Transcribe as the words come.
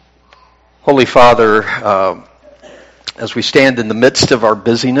Holy Father, as we stand in the midst of our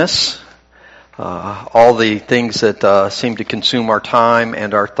busyness, all the things that seem to consume our time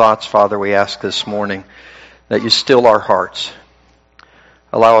and our thoughts, Father, we ask this morning that you still our hearts.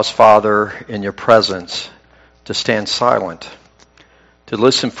 Allow us, Father, in your presence to stand silent, to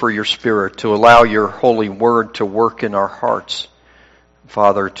listen for your Spirit, to allow your holy word to work in our hearts.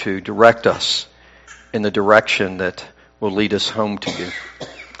 Father, to direct us in the direction that will lead us home to you.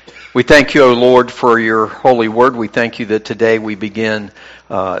 We thank you, O Lord, for your holy word. We thank you that today we begin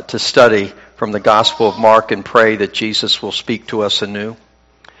to study from the Gospel of Mark and pray that Jesus will speak to us anew.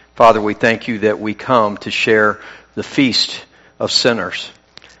 Father, we thank you that we come to share the feast of sinners,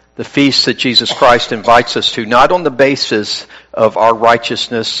 the feast that Jesus Christ invites us to, not on the basis of our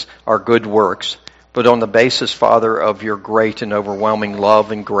righteousness, our good works, but on the basis, Father, of your great and overwhelming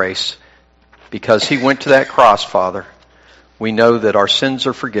love and grace. Because he went to that cross, Father, we know that our sins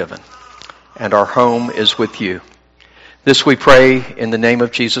are forgiven and our home is with you. This we pray in the name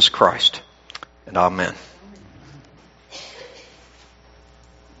of Jesus Christ. And amen.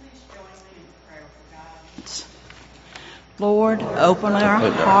 Lord, open our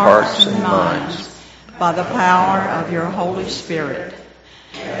hearts and minds by the power of your Holy Spirit,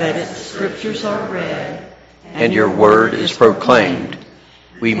 that its scriptures are read and your word is proclaimed.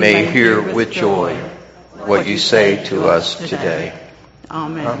 We may hear with joy what you say to us today.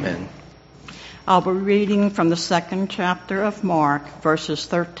 Amen. Amen. I'll be reading from the second chapter of Mark, verses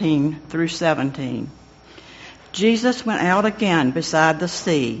 13 through 17. Jesus went out again beside the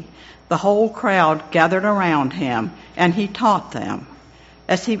sea. The whole crowd gathered around him, and he taught them.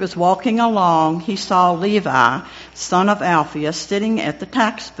 As he was walking along, he saw Levi, son of Alphaeus, sitting at the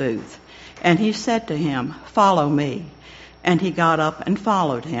tax booth. And he said to him, "Follow me." And he got up and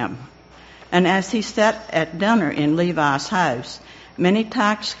followed him. And as he sat at dinner in Levi's house, many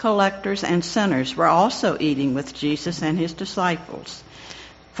tax collectors and sinners were also eating with Jesus and his disciples,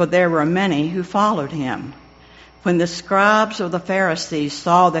 for there were many who followed him. When the scribes of the Pharisees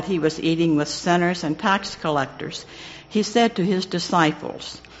saw that he was eating with sinners and tax collectors, he said to his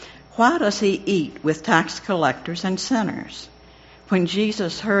disciples, "Why does he eat with tax collectors and sinners?" When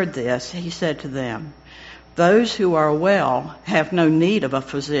Jesus heard this, he said to them, "Those who are well have no need of a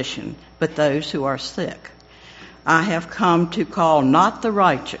physician, but those who are sick. I have come to call not the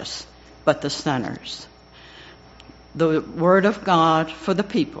righteous, but the sinners." The word of God for the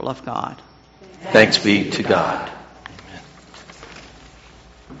people of God. Thanks be to God.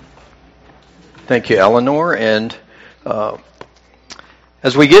 Thank you, Eleanor. And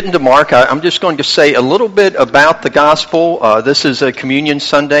as we get into Mark, I'm just going to say a little bit about the gospel. This is a communion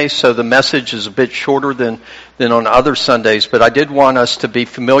Sunday, so the message is a bit shorter than on other Sundays. But I did want us to be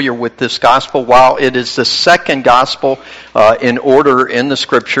familiar with this gospel. While it is the second gospel in order in the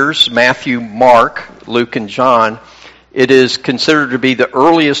Scriptures, Matthew, Mark, Luke, and John, it is considered to be the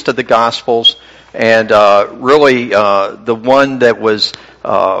earliest of the Gospels and really the one that was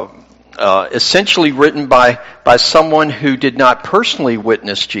essentially written by someone who did not personally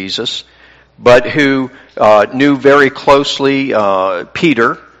witness Jesus, but who knew very closely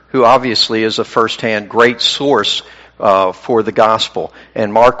Peter, who obviously is a first-hand great source for the Gospel.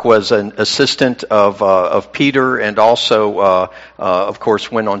 And Mark was an assistant of Peter and also, of course,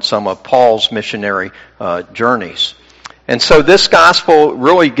 went on some of Paul's missionary journeys. And so this gospel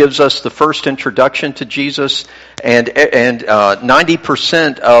really gives us the first introduction to Jesus, and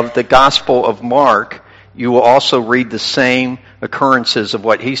 90% of the Gospel of Mark, you will also read the same occurrences of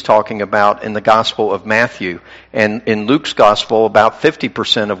what he's talking about in the Gospel of Matthew. And in Luke's Gospel, about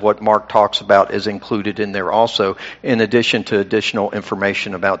 50% of what Mark talks about is included in there also, in addition to additional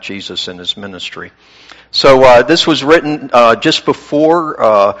information about Jesus and his ministry. So this was written just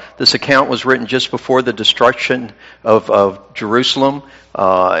before, this account was written just before the destruction of Jerusalem,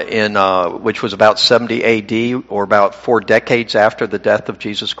 which was about 70 AD, or about 4 decades after the death of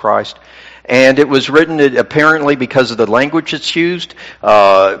Jesus Christ. And it was written apparently because of the language it's used.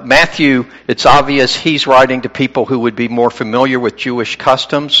 Matthew, it's obvious he's writing to people who would be more familiar with Jewish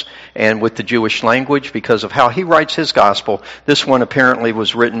customs and with the Jewish language because of how he writes his gospel. This one apparently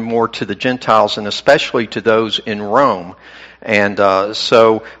was written more to the Gentiles and especially to those in Rome. And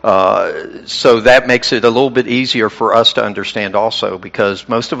so that makes it a little bit easier for us to understand also, because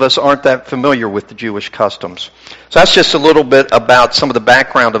most of us aren't that familiar with the Jewish customs. So that's just a little bit about some of the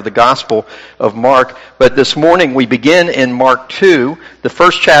background of the Gospel of Mark. But this morning we begin in Mark 2. the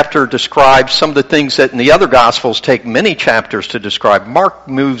first chapter describes some of the things that in the other Gospels take many chapters to describe. Mark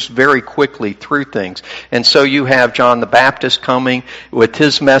moves very quickly through things. And so you have John the Baptist coming with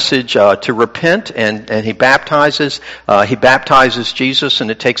his message to repent, and he baptizes. He baptizes Jesus, and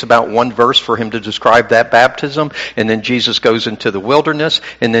it takes about one verse for him to describe that baptism. And then Jesus goes into the wilderness,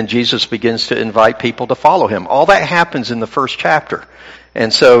 and then Jesus begins to invite people to follow him. All that happens in the first chapter.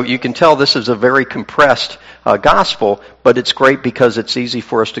 And so you can tell this is a very compressed gospel, but it's great because it's easy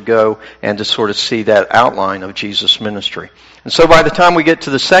for us to go and to sort of see that outline of Jesus' ministry. And so by the time we get to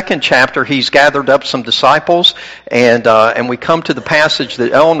the second chapter, he's gathered up some disciples, and we come to the passage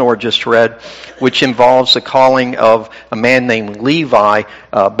that Eleanor just read, which involves the calling of a man named Levi,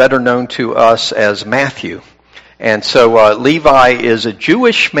 better known to us as Matthew. And so Levi is a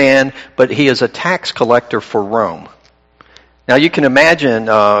Jewish man, but he is a tax collector for Rome. Now you can imagine,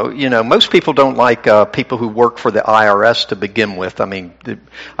 most people don't like people who work for the IRS to begin with. I mean,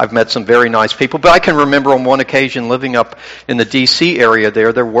 I've met some very nice people, but I can remember on one occasion living up in the D.C. area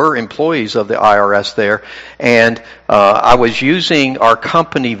there were employees of the IRS there, and I was using our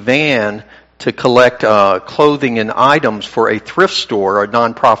company van to collect clothing and items for a thrift store, a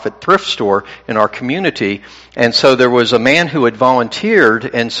nonprofit thrift store in our community. And so there was a man who had volunteered,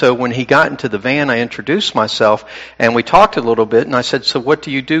 and so when he got into the van, I introduced myself, and we talked a little bit, and I said, "So what do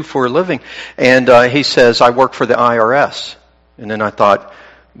you do for a living?" And he says, "I work for the IRS." And then I thought,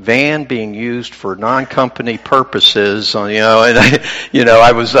 van being used for non-company purposes, and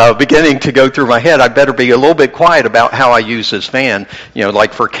I was beginning to go through my head, I better be a little bit quiet about how I use this van,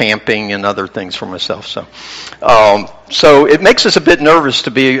 like for camping and other things for myself. So it makes us a bit nervous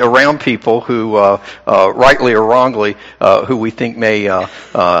to be around people who, rightly or wrongly, who we think may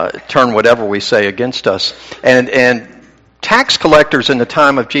turn whatever we say against us. And tax collectors in the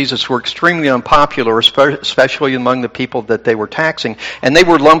time of Jesus were extremely unpopular, especially among the people that they were taxing, and they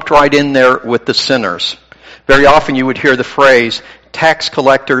were lumped right in there with the sinners. Very often you would hear the phrase, tax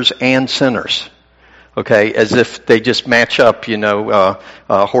collectors and sinners, okay, as if they just match up,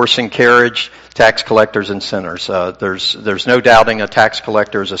 horse and carriage, tax collectors and sinners. There's no doubting a tax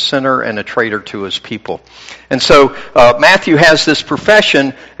collector is a sinner and a traitor to his people. And so Matthew has this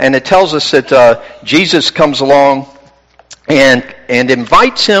profession, and it tells us that Jesus comes along and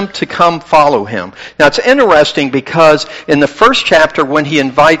invites him to come follow him. Now it's interesting because in the first chapter when he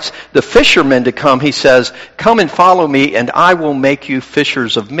invites the fishermen to come, he says, "Come and follow me and I will make you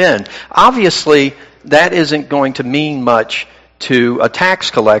fishers of men." Obviously, that isn't going to mean much to a tax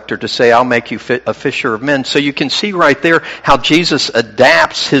collector to say, "I'll make you a fisher of men." So you can see right there how Jesus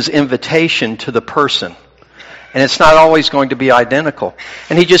adapts his invitation to the person. And it's not always going to be identical.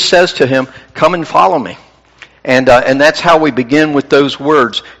 And he just says to him, "Come and follow me." And that's how we begin with those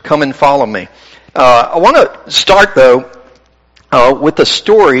words, "Come and follow me." I want to start, though, with a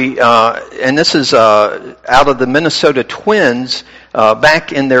story, and this is out of the Minnesota Twins,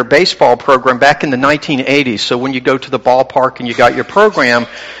 back in their baseball program back in the 1980s. So when you go to the ballpark and you got your program,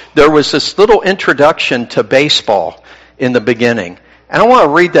 there was this little introduction to baseball in the beginning. And I want to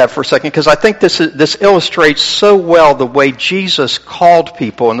read that for a second because I think this illustrates so well the way Jesus called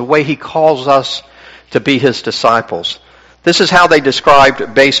people and the way he calls us to be his disciples. This is how they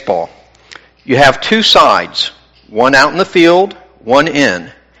described baseball. You have two sides, one out in the field, one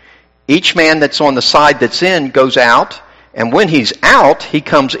in. Each man that's on the side that's in goes out, and when he's out, he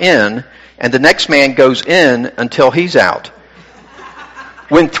comes in, and the next man goes in until he's out.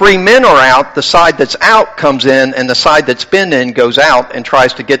 When three men are out, the side that's out comes in, and the side that's been in goes out and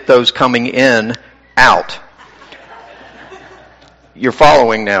tries to get those coming in out. You're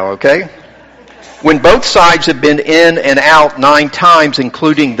following now, okay? When both sides have been in and out 9 times,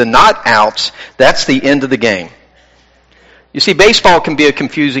 including the not outs, that's the end of the game. You see, baseball can be a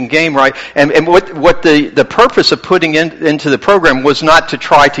confusing game, right? And what the purpose of putting into the program was not to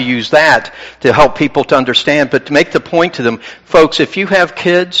try to use that to help people to understand, but to make the point to them, folks, if you have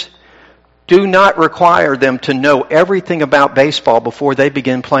kids, do not require them to know everything about baseball before they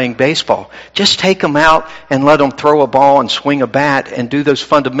begin playing baseball. Just take them out and let them throw a ball and swing a bat and do those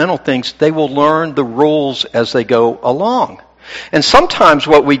fundamental things. They will learn the rules as they go along. And sometimes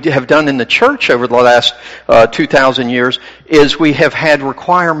what we have done in the church over the last 2,000 years is we have had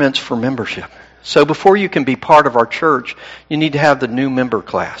requirements for membership. So before you can be part of our church, you need to have the new member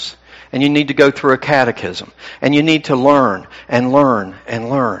class. And you need to go through a catechism. And you need to learn and learn and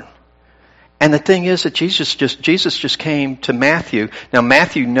learn. And the thing is that Jesus just came to Matthew. Now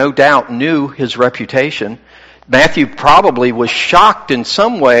Matthew no doubt knew his reputation. Matthew probably was shocked in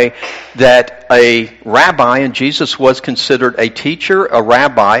some way that a rabbi, and Jesus was considered a teacher, a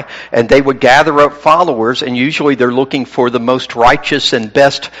rabbi, and they would gather up followers, and usually they're looking for the most righteous and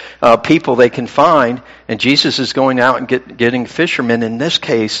best people they can find, and Jesus is going out and getting fishermen, in this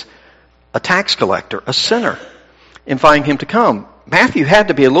case, a tax collector, a sinner, inviting him to come. Matthew had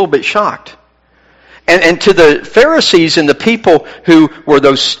to be a little bit shocked. And to the Pharisees and the people who were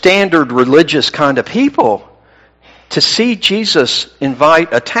those standard religious kind of people, to see Jesus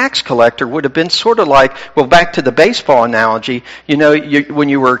invite a tax collector would have been sort of like, well, back to the baseball analogy, when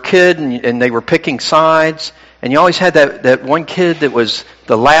you were a kid and they were picking sides, and you always had that one kid that was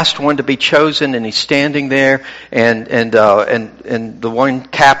the last one to be chosen, and he's standing there, and the one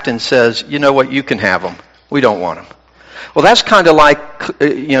captain says, you know what, you can have him. We don't want him. Well, that's kind of like,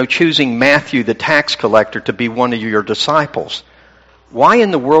 choosing Matthew, the tax collector, to be one of your disciples. Why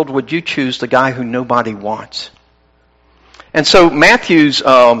in the world would you choose the guy who nobody wants? And so Matthew's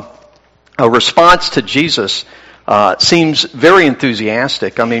response to Jesus seems very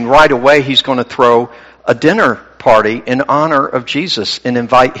enthusiastic. I mean, right away he's going to throw a dinner party in honor of Jesus and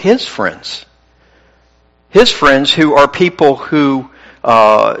invite his friends. His friends who are people who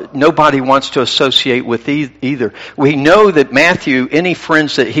nobody wants to associate with either. We know that Matthew, any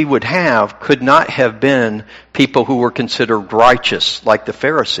friends that he would have, could not have been people who were considered righteous like the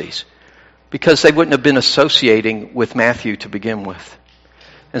Pharisees, because they wouldn't have been associating with Matthew to begin with.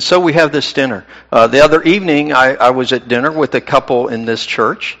 And so we have this dinner. The other evening, I was at dinner with a couple in this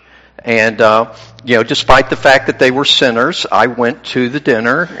church, and despite the fact that they were sinners, I went to the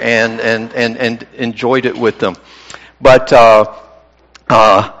dinner and enjoyed it with them. But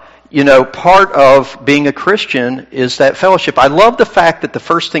part of being a Christian is that fellowship. I love the fact that the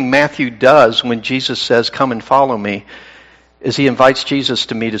first thing Matthew does when Jesus says, "Come and follow me," is he invites Jesus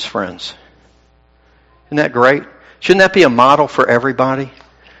to meet his friends. Isn't that great? Shouldn't that be a model for everybody?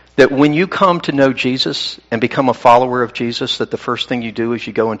 That when you come to know Jesus and become a follower of Jesus, that the first thing you do is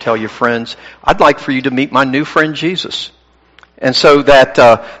you go and tell your friends, "I'd like for you to meet my new friend Jesus." And so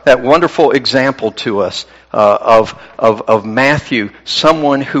that wonderful example to us of Matthew,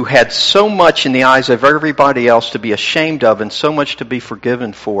 someone who had so much in the eyes of everybody else to be ashamed of and so much to be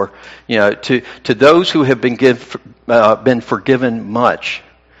forgiven for, to those who have been forgiven much,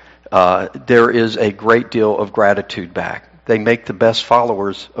 there is a great deal of gratitude back. They make the best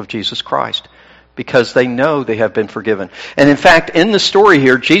followers of Jesus Christ because they know they have been forgiven. And in fact, in the story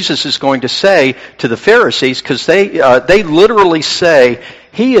here, Jesus is going to say to the Pharisees, because they literally say,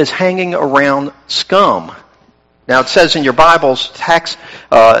 he is hanging around scum. Now it says in your Bibles, tax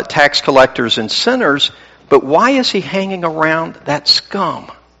collectors and sinners, but why is he hanging around that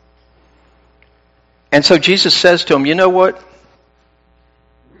scum? And so Jesus says to him, you know what?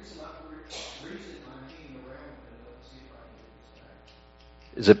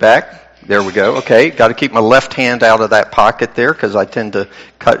 Is it back? There we go. Okay, got to keep my left hand out of that pocket there because I tend to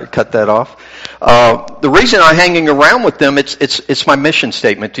cut that off. The reason I'm hanging around with them, it's my mission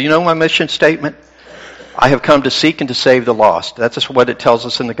statement. Do you know my mission statement? I have come to seek and to save the lost. That's what it tells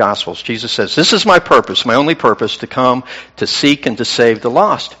us in the Gospels. Jesus says, this is my purpose, my only purpose, to come to seek and to save the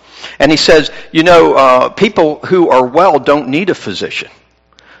lost. And he says, people who are well don't need a physician.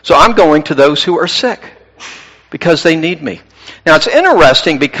 So I'm going to those who are sick because they need me. Now, it's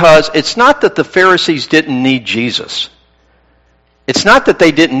interesting because it's not that the Pharisees didn't need Jesus. It's not that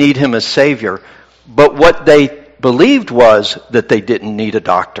they didn't need him as Savior, but what they believed was that they didn't need a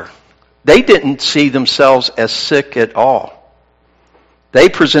doctor. They didn't see themselves as sick at all. They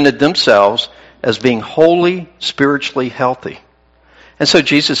presented themselves as being wholly, spiritually healthy. And so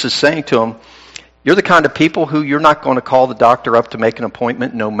Jesus is saying to them, you're the kind of people who you're not going to call the doctor up to make an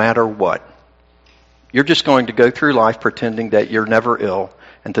appointment no matter what. You're just going to go through life pretending that you're never ill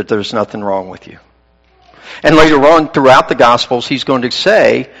and that there's nothing wrong with you. And later on throughout the Gospels, he's going to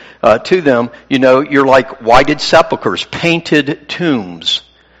say to them, you're like whited sepulchres, painted tombs.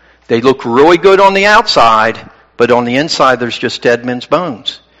 They look really good on the outside, but on the inside there's just dead men's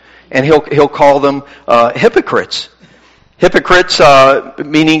bones. And he'll call them hypocrites. Hypocrites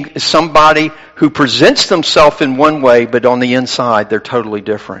meaning somebody who presents themselves in one way, but on the inside they're totally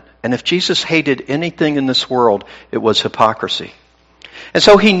different. And if Jesus hated anything in this world, it was hypocrisy. And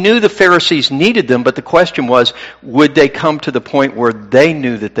so he knew the Pharisees needed them, but the question was, would they come to the point where they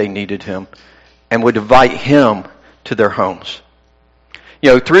knew that they needed him and would invite him to their homes?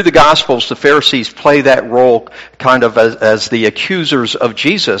 Through the Gospels, the Pharisees play that role kind of as the accusers of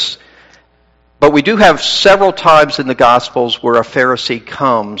Jesus. But we do have several times in the Gospels where a Pharisee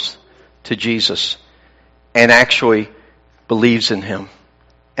comes to Jesus and actually believes in him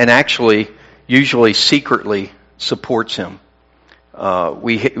and actually, usually secretly, supports him.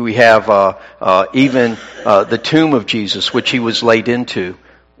 We have even the tomb of Jesus, which he was laid into,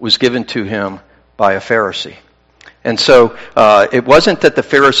 was given to him by a Pharisee. And so it wasn't that the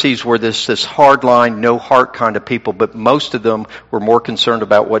Pharisees were this hardline, no heart kind of people, but most of them were more concerned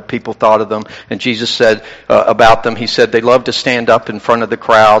about what people thought of them. And Jesus said about them, he said they love to stand up in front of the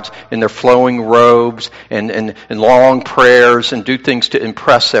crowds in their flowing robes and long prayers and do things to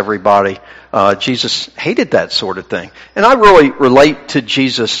impress everybody. Jesus hated that sort of thing. And I really relate to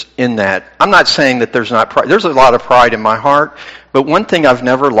Jesus in that. I'm not saying that there's not pride. There's a lot of pride in my heart, but one thing I've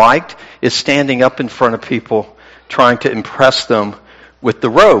never liked is standing up in front of people trying to impress them with the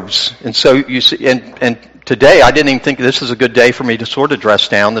robes. And so you see, and today I didn't even think this is a good day for me to sort of dress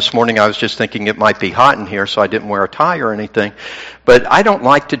down. This morning I was just thinking it might be hot in here, so I didn't wear a tie or anything. But I don't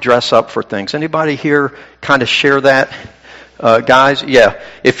like to dress up for things. Anybody here kind of share that, guys? Yeah.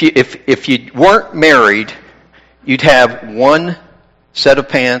 If you weren't married, you'd have one set of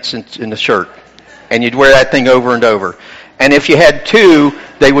pants and a shirt, and you'd wear that thing over and over. And if you had two,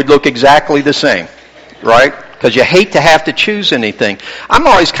 they would look exactly the same, right? Because you hate to have to choose anything. I'm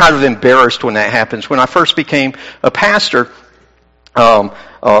always kind of embarrassed when that happens. When I first became a pastor,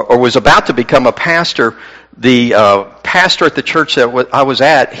 or was about to become a pastor, the pastor at the church that I was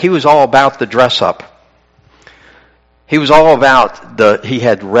at, he was all about the dress up. He was all about he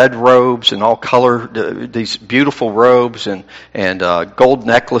had red robes and all color, these beautiful robes and gold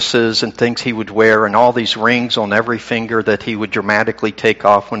necklaces and things he would wear and all these rings on every finger that he would dramatically take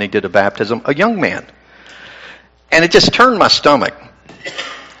off when he did a baptism. A young man. And it just turned my stomach.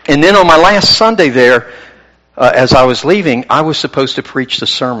 And then on my last Sunday there, as I was leaving, I was supposed to preach the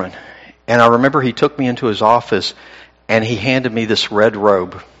sermon. And I remember he took me into his office and he handed me this red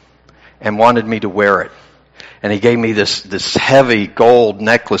robe and wanted me to wear it. And he gave me this heavy gold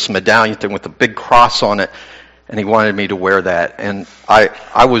necklace medallion thing with a big cross on it. And he wanted me to wear that. And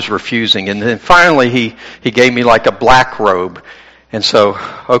I was refusing. And then finally he gave me like a black robe. And so,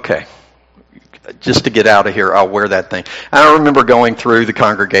 okay, just to get out of here, I'll wear that thing. And I remember going through the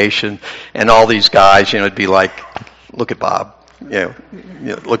congregation and all these guys, it'd be like, look at Bob,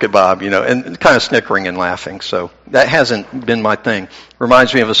 look at Bob, and kind of snickering and laughing. So that hasn't been my thing.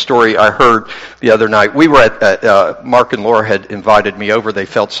 Reminds me of a story I heard the other night. We were at Mark and Laura had invited me over. They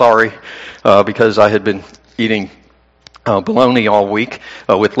felt sorry because I had been eating bologna all week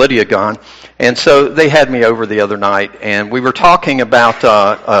with Lydia gone. And so they had me over the other night, and we were talking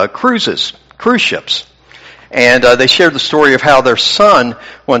about cruise ships. And they shared the story of how their son,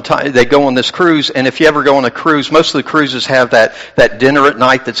 one time, they go on this cruise, and if you ever go on a cruise, most of the cruises have that dinner at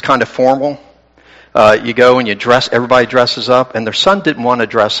night that's kind of formal. You go and you dress, everybody dresses up, and their son didn't want to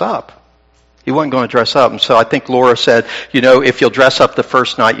dress up. He wasn't going to dress up. And so I think Laura said, if you'll dress up the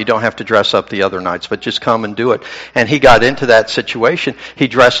first night, you don't have to dress up the other nights, but just come and do it. And he got into that situation. He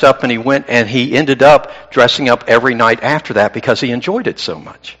dressed up and he went, and he ended up dressing up every night after that because he enjoyed it so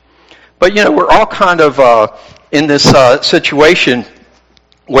much. But, we're all kind of in this situation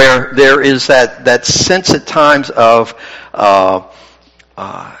where there is that sense at times of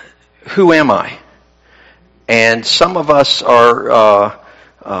who am I? And some of us are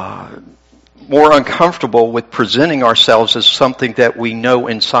more uncomfortable with presenting ourselves as something that we know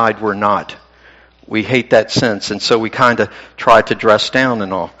inside we're not. We hate that sense, and so we kind of try to dress down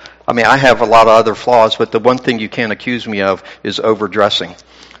and all. I mean, I have a lot of other flaws, but the one thing you can't accuse me of is overdressing.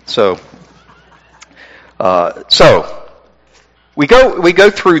 So we go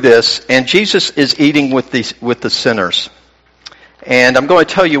through this, and Jesus is eating with the sinners. And I'm going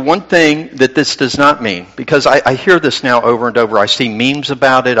to tell you one thing that this does not mean, because I hear this now over and over. I see memes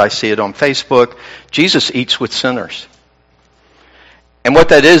about it. I see it on Facebook. Jesus eats with sinners. And what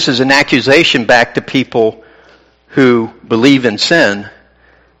that is an accusation back to people who believe in sin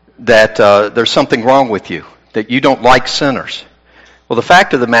that there's something wrong with you, that you don't like sinners. Well, the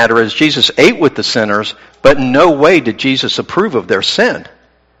fact of the matter is Jesus ate with the sinners, but in no way did Jesus approve of their sin.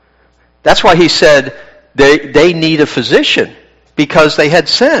 That's why he said they need a physician, because they had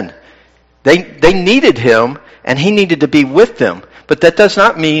sinned. They needed him, and he needed to be with them. But that does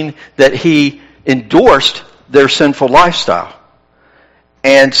not mean that he endorsed their sinful lifestyle.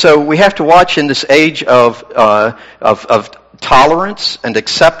 And so we have to watch in this age of tolerance and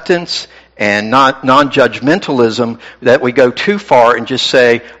acceptance and non-judgmentalism that we go too far and just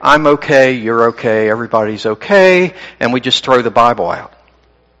say, I'm okay, you're okay, everybody's okay, and we just throw the Bible out.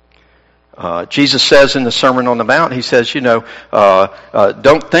 Jesus says in the Sermon on the Mount, he says,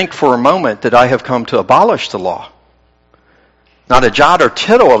 don't think for a moment that I have come to abolish the law. Not a jot or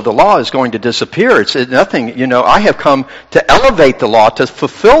tittle of the law is going to disappear. It's nothing, I have come to elevate the law, to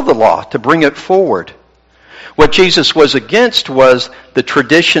fulfill the law, to bring it forward. What Jesus was against was the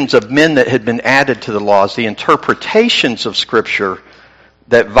traditions of men that had been added to the laws, the interpretations of Scripture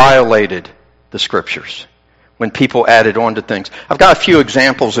that violated the Scriptures when people added on to things. I've got a few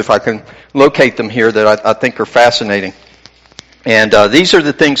examples, if I can locate them here, that I think are fascinating. And these are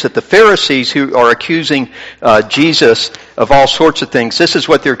the things that the Pharisees who are accusing Jesus of all sorts of things, this is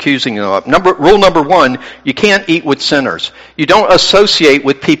what they're accusing him of. Rule number 1, you can't eat with sinners. You don't associate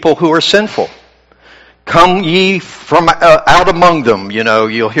with people who are sinful. Come ye from out among them,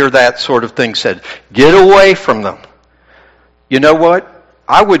 you'll hear that sort of thing said. Get away from them. You know what?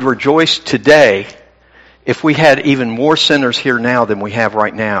 I would rejoice today if we had even more sinners here now than we have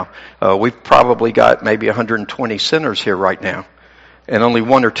right now. We've probably got maybe 120 sinners here right now, and only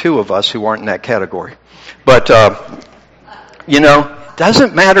 1 or 2 of us who aren't in that category. But,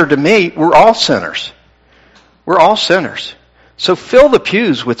 doesn't matter to me. We're all sinners. We're all sinners. So fill the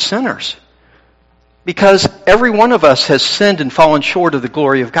pews with sinners. Because every one of us has sinned and fallen short of the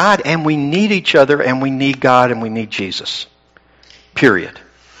glory of God, and we need each other, and we need God, and we need Jesus. Period.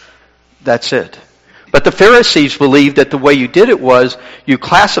 That's it. But the Pharisees believed that the way you did it was you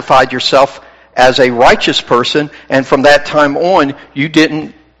classified yourself as a righteous person, and from that time on, you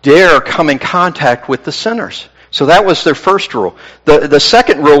didn't dare come in contact with the sinners. So that was their first rule. The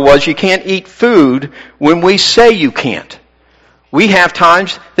second rule was you can't eat food when we say you can't. We have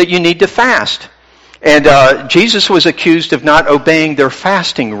times that you need to fast. And Jesus was accused of not obeying their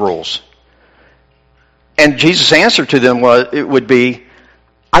fasting rules. And Jesus' answer to them would be,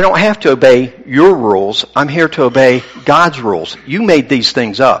 I don't have to obey your rules. I'm here to obey God's rules. You made these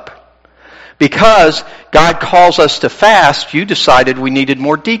things up. Because God calls us to fast, you decided we needed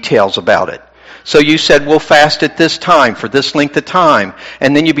more details about it. So you said, we'll fast at this time, for this length of time.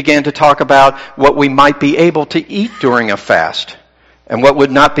 And then you began to talk about what we might be able to eat during a fast, and what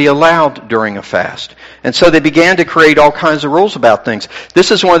would not be allowed during a fast. And so they began to create all kinds of rules about things.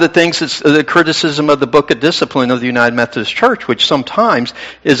 This is one of the things that's the criticism of the Book of Discipline of the United Methodist Church, which sometimes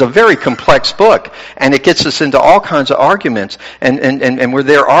is a very complex book. And it gets us into all kinds of arguments. And we're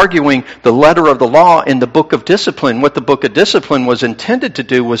there arguing the letter of the law in the Book of Discipline. What the Book of Discipline was intended to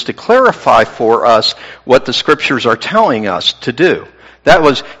do was to clarify for us what the Scriptures are telling us to do. That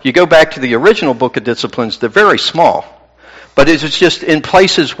was, you go back to the original Book of Disciplines, they're very small. But it's just in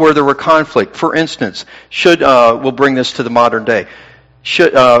places where there were conflict. For instance, we'll bring this to the modern day.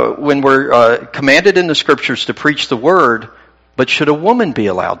 When we're commanded in the Scriptures to preach the Word, but should a woman be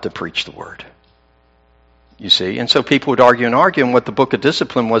allowed to preach the Word? You see? And so people would argue, and what the Book of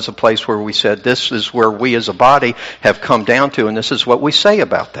Discipline was a place where we said, this is where we as a body have come down to, and this is what we say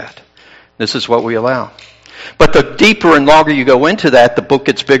about that. This is what we allow. But the deeper and longer you go into that, the book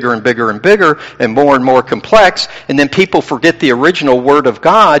gets bigger and bigger and bigger and more complex, and then people forget the original Word of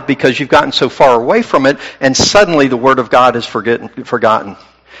God because you've gotten so far away from it, and suddenly the Word of God is forgotten.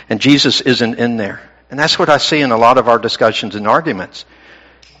 And Jesus isn't in there. And that's what I see in a lot of our discussions and arguments,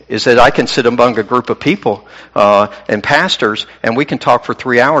 is that I can sit among a group of people and pastors, and we can talk for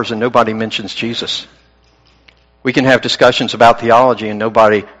 3 hours and nobody mentions Jesus. We can have discussions about theology and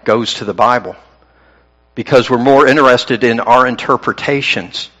nobody goes to the Bible, because we're more interested in our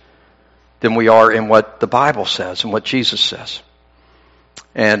interpretations than we are in what the Bible says and what Jesus says.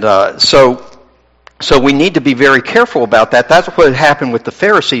 And so we need to be very careful about that. That's what happened with the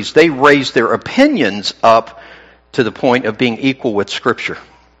Pharisees. They raised their opinions up to the point of being equal with Scripture.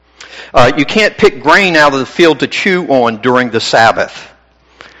 You can't pick grain out of the field to chew on during the Sabbath.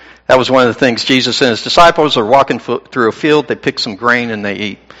 That was one of the things Jesus and his disciples are walking through a field. They pick some grain and they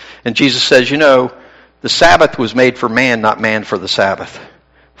eat. And Jesus says, the Sabbath was made for man, not man for the Sabbath.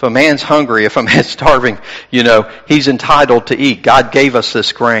 If a man's hungry, if a man's starving, he's entitled to eat. God gave us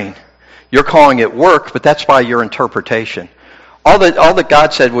this grain. You're calling it work, but that's by your interpretation. All that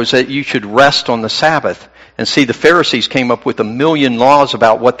God said was that you should rest on the Sabbath. And see, the Pharisees came up with 1 million laws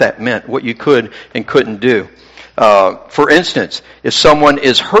about what that meant, what you could and couldn't do. For instance, if someone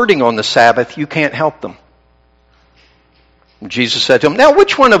is hurting on the Sabbath, you can't help them. Jesus said to him, now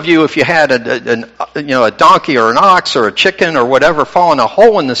which one of you, if you had a donkey or an ox or a chicken or whatever fall in a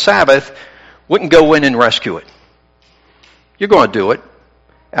hole in the Sabbath, wouldn't go in and rescue it? You're going to do it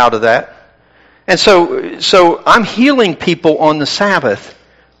out of that. And so I'm healing people on the Sabbath.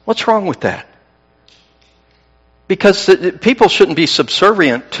 What's wrong with that? Because people shouldn't be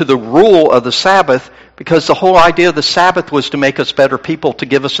subservient to the rule of the Sabbath, because the whole idea of the Sabbath was to make us better people, to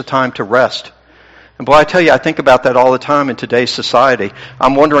give us a time to rest. And boy, I tell you, I think about that all the time in today's society.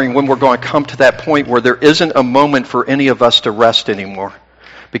 I'm wondering when we're going to come to that point where there isn't a moment for any of us to rest anymore,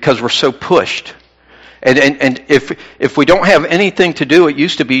 because we're so pushed. And if we don't have anything to do, it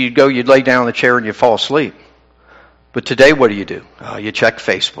used to be you'd lay down in the chair and you'd fall asleep. But today, what do? You check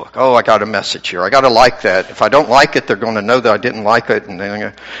Facebook. Oh, I got a message here. I got to like that. If I don't like it, they're going to know that I didn't like it. And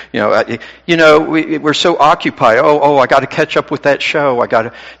then, we're so occupied. Oh, I got to catch up with that show. I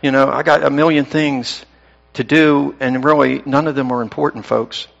got a million things to do, and really, none of them are important,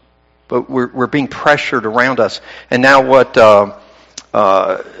 folks. But we're being pressured around us. And now what?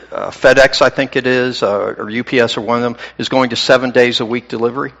 FedEx, I think it is, or UPS, or one of them, is going to 7 days a week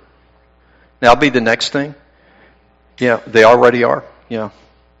delivery. That'll be the next thing. Yeah, they already are. Yeah.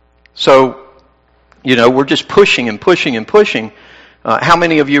 So, we're just pushing and pushing and pushing. How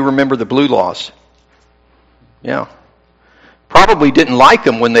many of you remember the blue laws? Yeah. Probably didn't like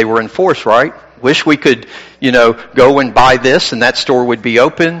them when they were in force, right? Wish we could, go and buy this and that store would be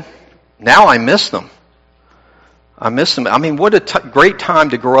open. Now I miss them. I miss them. I mean, what a great time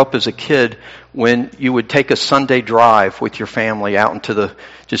to grow up as a kid when you would take a Sunday drive with your family out into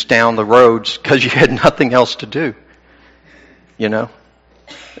just down the roads because you had nothing else to do.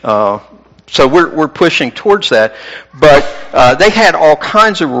 So we're pushing towards that. But they had all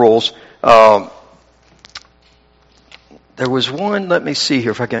kinds of rules. There was one, let me see here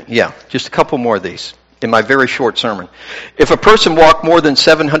if I can, just a couple more of these in my very short sermon. If a person walked more than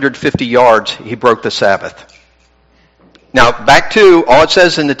 750 yards, he broke the Sabbath. Now, back to, all it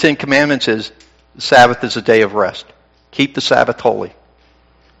says in the Ten Commandments is, the Sabbath is a day of rest. Keep the Sabbath holy.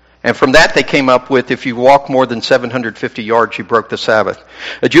 And from that they came up with, if you walk more than 750 yards, you broke the Sabbath.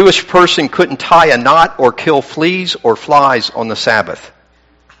 A Jewish person couldn't tie a knot or kill fleas or flies on the Sabbath.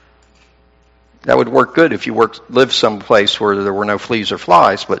 That would work good if you lived someplace where there were no fleas or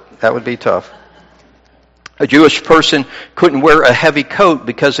flies, but that would be tough. A Jewish person couldn't wear a heavy coat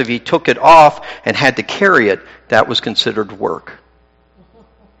because if he took it off and had to carry it, that was considered work.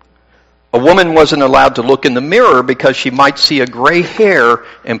 A woman wasn't allowed to look in the mirror because she might see a gray hair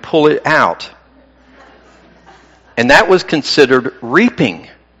and pull it out. And that was considered reaping.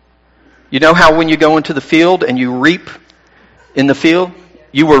 You know how when you go into the field and you reap in the field?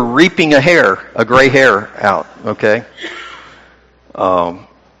 You were reaping a gray hair out, okay?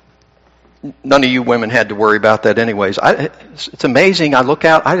 None of you women had to worry about that anyways. It's amazing. I look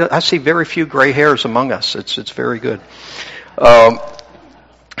out, I see very few gray hairs among us. It's very good.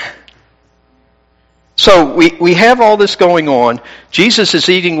 So we have all this going on. Jesus is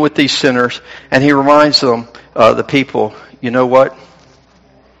eating with these sinners, and he reminds them, the people, you know what?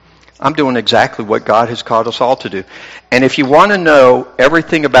 I'm doing exactly what God has called us all to do. And if you want to know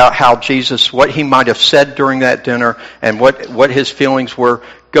everything about how Jesus, what he might have said during that dinner, and what his feelings were,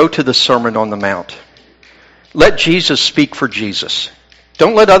 go to the Sermon on the Mount. Let Jesus speak for Jesus.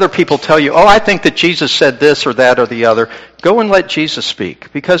 Don't let other people tell you, I think that Jesus said this or that or the other. Go and let Jesus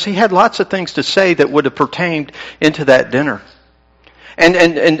speak, because he had lots of things to say that would have pertained into that dinner. And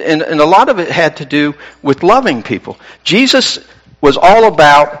a lot of it had to do with loving people. Jesus was all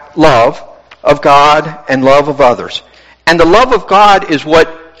about love of God and love of others. And the love of God is what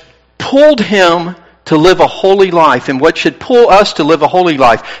pulled him to live a holy life, and what should pull us to live a holy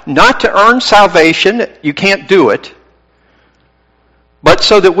life. Not to earn salvation, you can't do it, but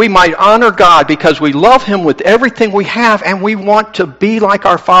so that we might honor God because we love him with everything we have, and we want to be like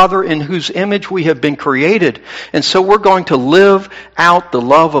our Father in whose image we have been created. And so we're going to live out the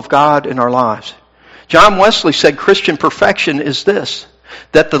love of God in our lives. John Wesley said Christian perfection is this,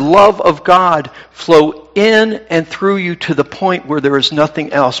 that the love of God flow in and through you to the point where there is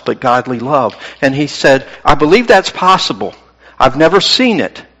nothing else but godly love. And he said, I believe that's possible. I've never seen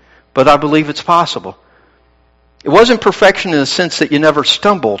it, but I believe it's possible. It wasn't perfection in the sense that you never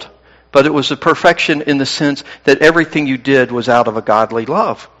stumbled, but it was a perfection in the sense that everything you did was out of a godly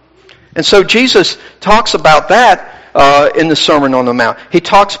love. And so Jesus talks about that in the Sermon on the Mount. He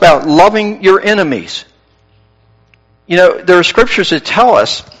talks about loving your enemies. You know, there are scriptures that tell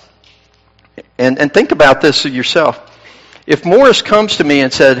us, and think about this yourself. If Morris comes to me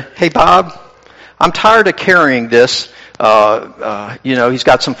and said, hey Bob, I'm tired of carrying this, he's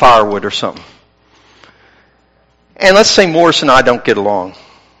got some firewood or something. And let's say Morris and I don't get along.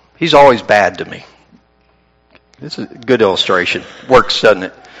 He's always bad to me. This is a good illustration. Works, doesn't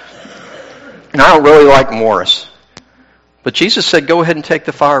it? And I don't really like Morris. But Jesus said, go ahead and take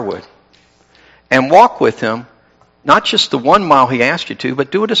the firewood. And walk with him, not just the 1 mile he asked you to,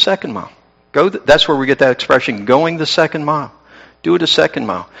 but do it a second mile. That's where we get that expression, going the second mile. Do it a second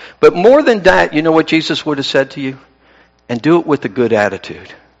mile. But more than that, you know what Jesus would have said to you? And do it with a good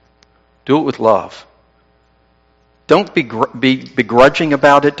attitude. Do it with love. Don't be begrudging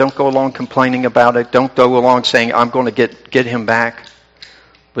about it. Don't go along complaining about it. Don't go along saying, I'm going to get him back.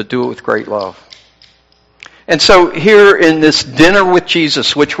 But do it with great love. And so here in this dinner with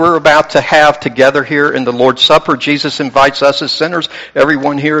Jesus, which we're about to have together here in the Lord's Supper, Jesus invites us as sinners.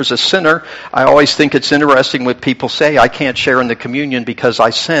 Everyone here is a sinner. I always think it's interesting when people say, I can't share in the communion because I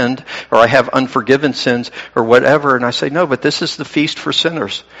sinned, or I have unforgiven sins, or whatever. And I say, no, but this is the feast for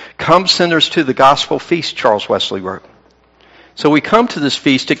sinners. Come sinners to the gospel feast, Charles Wesley wrote. So we come to this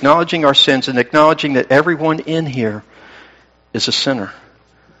feast acknowledging our sins and acknowledging that everyone in here is a sinner.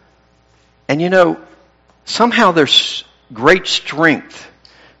 And you know, somehow there's great strength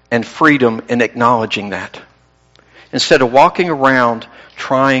and freedom in acknowledging that. Instead of walking around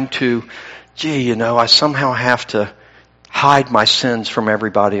trying to, I somehow have to hide my sins from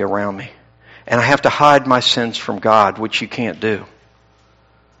everybody around me. And I have to hide my sins from God, which you can't do.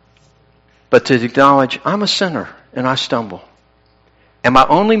 But to acknowledge, I'm a sinner and I stumble. And my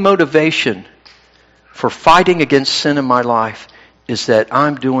only motivation for fighting against sin in my life is that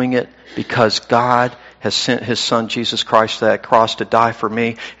I'm doing it because God has sent His Son, Jesus Christ, to that cross to die for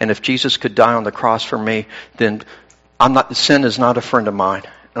me. And if Jesus could die on the cross for me, then sin is not a friend of mine.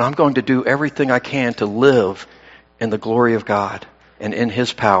 And I'm going to do everything I can to live in the glory of God and in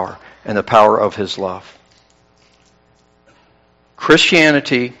His power and the power of His love.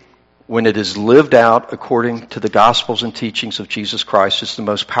 Christianity, when it is lived out according to the Gospels and teachings of Jesus Christ, is the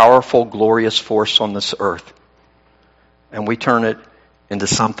most powerful, glorious force on this earth. And we turn it into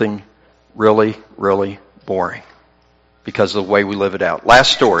something really, really boring because of the way we live it out.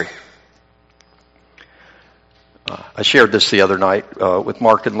 Last story. I shared this the other night with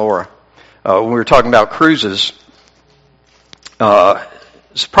Mark and Laura. When we were talking about cruises,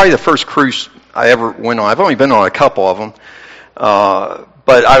 it's probably the first cruise I ever went on. I've only been on a couple of them.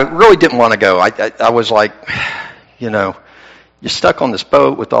 But I really didn't want to go. I was like, you're stuck on this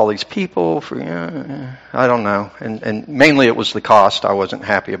boat with all these people. I don't know. And mainly it was the cost I wasn't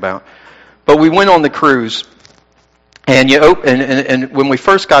happy about. But we went on the cruise, and when we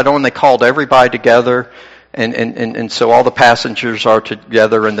first got on, they called everybody together, and so all the passengers are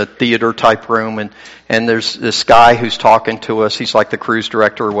together in the theater type room, and there's this guy who's talking to us. He's like the cruise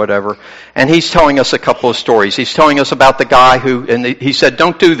director or whatever, and he's telling us a couple of stories. He's telling us about the guy he said,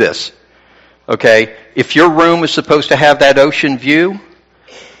 don't do this. Okay, if your room is supposed to have that ocean view,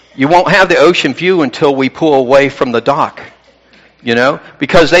 you won't have the ocean view until we pull away from the dock.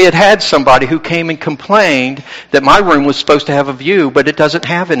 Because they had somebody who came and complained that my room was supposed to have a view, but it doesn't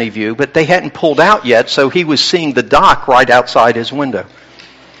have any view, but they hadn't pulled out yet, so he was seeing the dock right outside his window.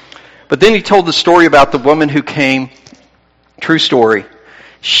 But then he told the story about the woman who came, true story.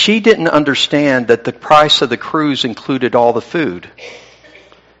 She didn't understand that the price of the cruise included all the food.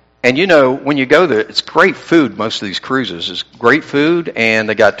 And when you go there, it's great food, most of these cruises. It's great food, and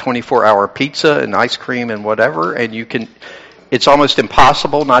they got 24-hour pizza and ice cream and whatever, and it's almost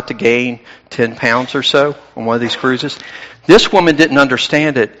impossible not to gain 10 pounds or so on one of these cruises. This woman didn't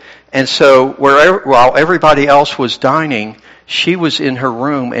understand it. And so while everybody else was dining, she was in her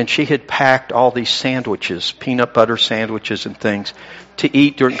room and she had packed all these sandwiches, peanut butter sandwiches and things to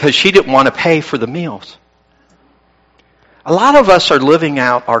eat because she didn't want to pay for the meals. A lot of us are living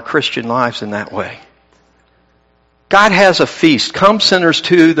out our Christian lives in that way. God has a feast. Come sinners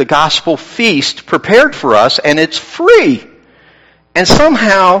to the gospel feast prepared for us, and it's free. And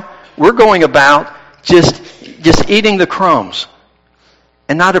somehow we're going about just eating the crumbs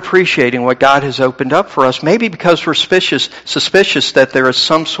and not appreciating what God has opened up for us, maybe because we're suspicious that there is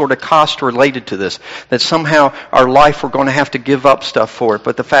some sort of cost related to this, that somehow our life we're going to have to give up stuff for it.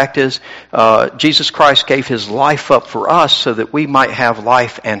 But the fact is, Jesus Christ gave His life up for us so that we might have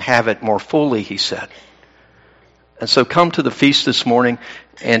life and have it more fully, He said. And so come to the feast this morning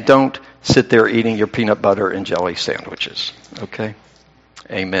and don't sit there eating your peanut butter and jelly sandwiches. Okay?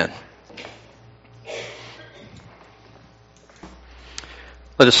 Amen.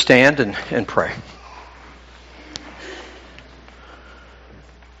 Let us stand and pray.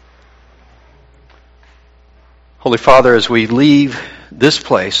 Holy Father, as we leave this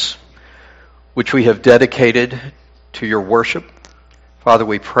place, which we have dedicated to your worship, Father,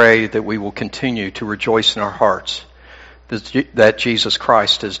 we pray that we will continue to rejoice in our hearts that Jesus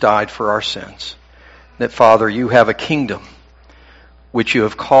Christ has died for our sins. That, Father, you have a kingdom which you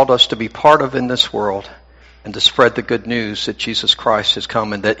have called us to be part of in this world and to spread the good news that Jesus Christ has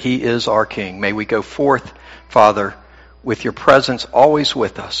come and that He is our King. May we go forth, Father, with your presence always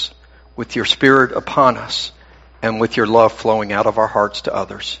with us, with your Spirit upon us, and with your love flowing out of our hearts to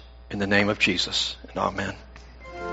others. In the name of Jesus, and amen.